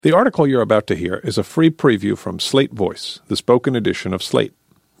The article you're about to hear is a free preview from Slate Voice, the spoken edition of Slate.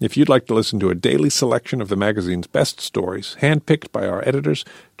 If you'd like to listen to a daily selection of the magazine's best stories, handpicked by our editors,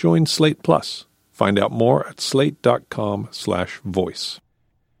 join Slate Plus. Find out more at slate.com/voice.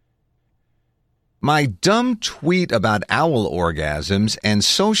 My dumb tweet about owl orgasms and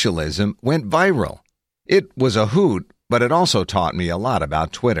socialism went viral. It was a hoot, but it also taught me a lot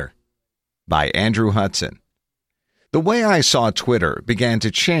about Twitter. By Andrew Hudson. The way I saw Twitter began to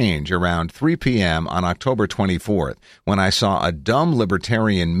change around 3 p.m. on October 24th when I saw a dumb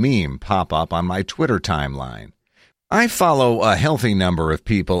libertarian meme pop up on my Twitter timeline. I follow a healthy number of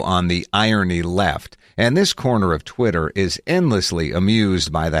people on the irony left, and this corner of Twitter is endlessly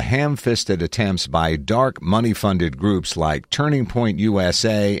amused by the ham-fisted attempts by dark money-funded groups like Turning Point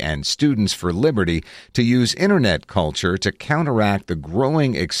USA and Students for Liberty to use internet culture to counteract the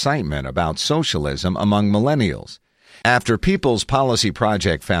growing excitement about socialism among millennials. After People's Policy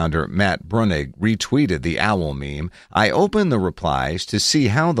Project founder Matt Bruenig retweeted the owl meme, I opened the replies to see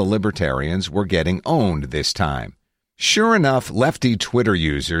how the libertarians were getting owned this time. Sure enough, lefty Twitter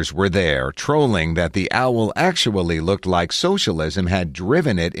users were there, trolling that the owl actually looked like socialism had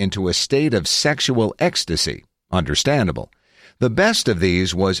driven it into a state of sexual ecstasy. Understandable. The best of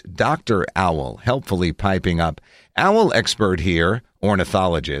these was Dr. Owl, helpfully piping up, "Owl expert here,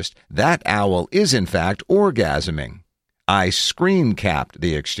 ornithologist. That owl is in fact orgasming." I screen-capped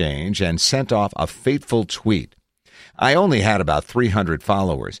the exchange and sent off a fateful tweet. I only had about 300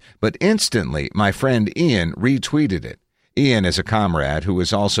 followers, but instantly my friend Ian retweeted it. Ian is a comrade who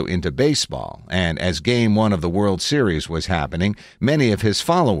is also into baseball, and as Game 1 of the World Series was happening, many of his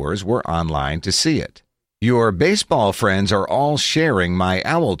followers were online to see it. "Your baseball friends are all sharing my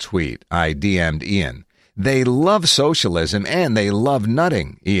owl tweet," I DM'd Ian. "They love socialism and they love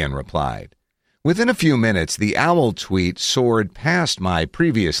nutting," Ian replied. Within a few minutes, the owl tweet soared past my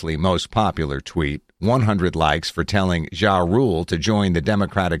previously most popular tweet, 100 likes for telling Ja Rule to join the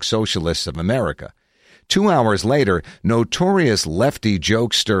Democratic Socialists of America. 2 hours later, notorious lefty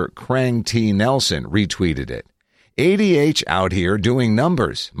jokester Krang T. Nelson retweeted it. "ADH out here doing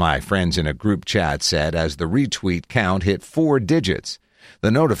numbers," my friends in a group chat said as the retweet count hit 4 digits.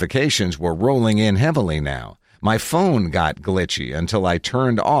 The notifications were rolling in heavily now. My phone got glitchy until I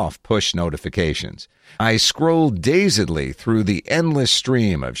turned off push notifications. I scrolled dazedly through the endless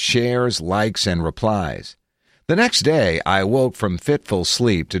stream of shares, likes, and replies. The next day, I woke from fitful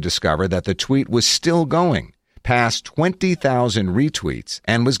sleep to discover that the tweet was still going, past 20,000 retweets,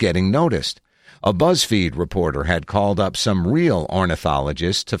 and was getting noticed. A BuzzFeed reporter had called up some real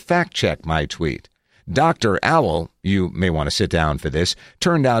ornithologists to fact-check my tweet. Dr. Owl, you may want to sit down for this,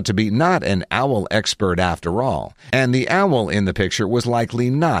 turned out to be not an owl expert after all, and the owl in the picture was likely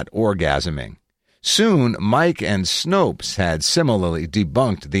not orgasming. Soon, Mike and Snopes had similarly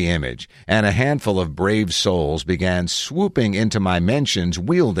debunked the image, and a handful of brave souls began swooping into my mentions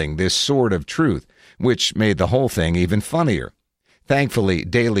wielding this sword of truth, which made the whole thing even funnier. Thankfully,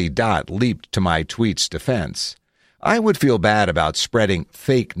 Daily Dot leaped to my tweet's defense. I would feel bad about spreading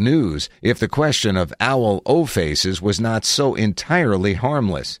fake news if the question of owl O-faces was not so entirely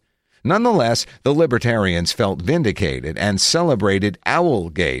harmless. Nonetheless, the libertarians felt vindicated and celebrated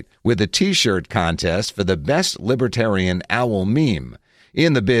Owlgate with a T-shirt contest for the best libertarian owl meme.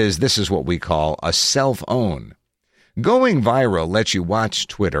 In the biz, this is what we call a self-own. Going viral lets you watch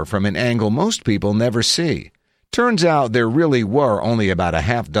Twitter from an angle most people never see. Turns out there really were only about a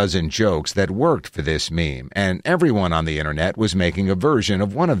half dozen jokes that worked for this meme, and everyone on the internet was making a version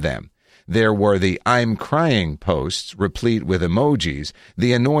of one of them. There were the "I'm crying" posts, replete with emojis,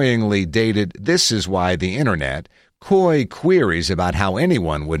 the annoyingly dated "This is why the internet," coy queries about how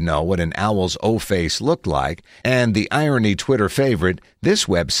anyone would know what an owl's O-face looked like, and the irony Twitter favorite, "This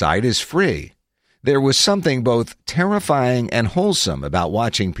website is free." There was something both terrifying and wholesome about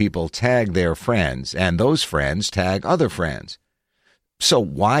watching people tag their friends, and those friends tag other friends. So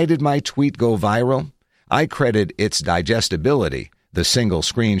why did my tweet go viral? I credit its digestibility. The single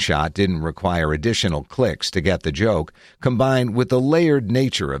screenshot didn't require additional clicks to get the joke, combined with the layered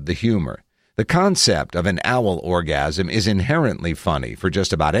nature of the humor. The concept of an owl orgasm is inherently funny for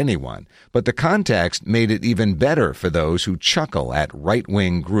just about anyone, but the context made it even better for those who chuckle at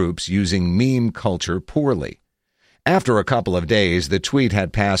right-wing groups using meme culture poorly. After a couple of days, the tweet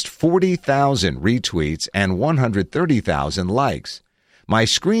had passed 40,000 retweets and 130,000 likes. My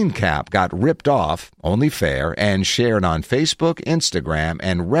screen cap got ripped off, only fair, and shared on Facebook, Instagram,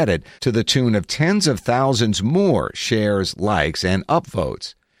 and Reddit to the tune of tens of thousands more shares, likes, and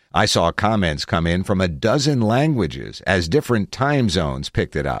upvotes. I saw comments come in from a dozen languages as different time zones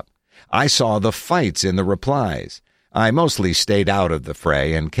picked it up. I saw the fights in the replies. I mostly stayed out of the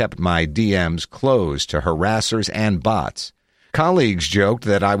fray and kept my DMs closed to harassers and bots. Colleagues joked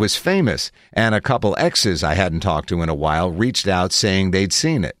that I was famous, and a couple exes I hadn't talked to in a while reached out saying they'd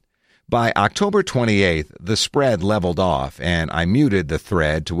seen it. By October 28th, the spread leveled off, and I muted the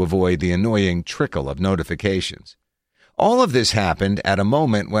thread to avoid the annoying trickle of notifications. All of this happened at a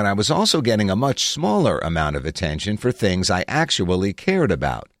moment when I was also getting a much smaller amount of attention for things I actually cared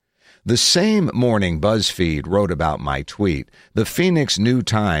about. The same morning BuzzFeed wrote about my tweet. The Phoenix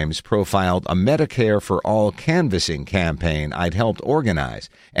New-Times profiled a Medicare for All canvassing campaign I'd helped organize,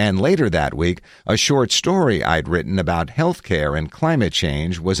 and later that week, a short story I'd written about healthcare and climate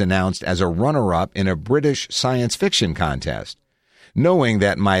change was announced as a runner-up in a British science fiction contest. Knowing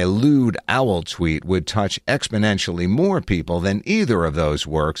that my lewd owl tweet would touch exponentially more people than either of those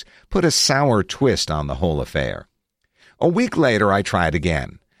works put a sour twist on the whole affair. A week later, I tried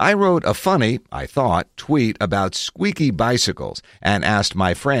again. I wrote a funny, I thought, tweet about squeaky bicycles and asked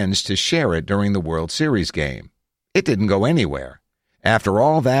my friends to share it during the World Series game. It didn't go anywhere. After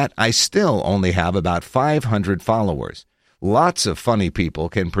all that, I still only have about 500 followers. Lots of funny people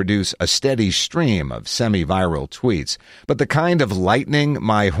can produce a steady stream of semi-viral tweets, but the kind of lightning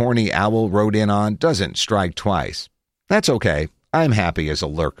my horny owl wrote in on doesn't strike twice. That's okay. I'm happy as a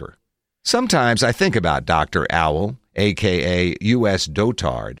lurker. Sometimes I think about Dr. Owl, a.k.a. U.S.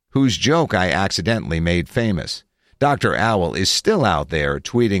 Dotard, whose joke I accidentally made famous. Dr. Owl is still out there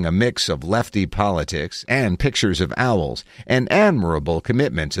tweeting a mix of lefty politics and pictures of owls, an admirable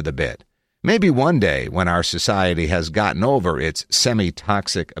commitment to the bit. Maybe one day, when our society has gotten over its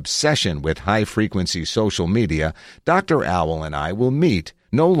semi-toxic obsession with high-frequency social media, Dr. Owl and I will meet,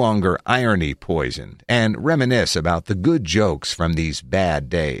 no longer irony-poisoned, and reminisce about the good jokes from these bad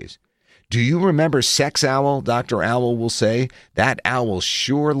days. Do you remember Sex Owl? Dr. Owl will say. That owl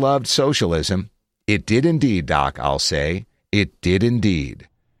sure loved socialism. It did indeed, Doc, I'll say. It did indeed.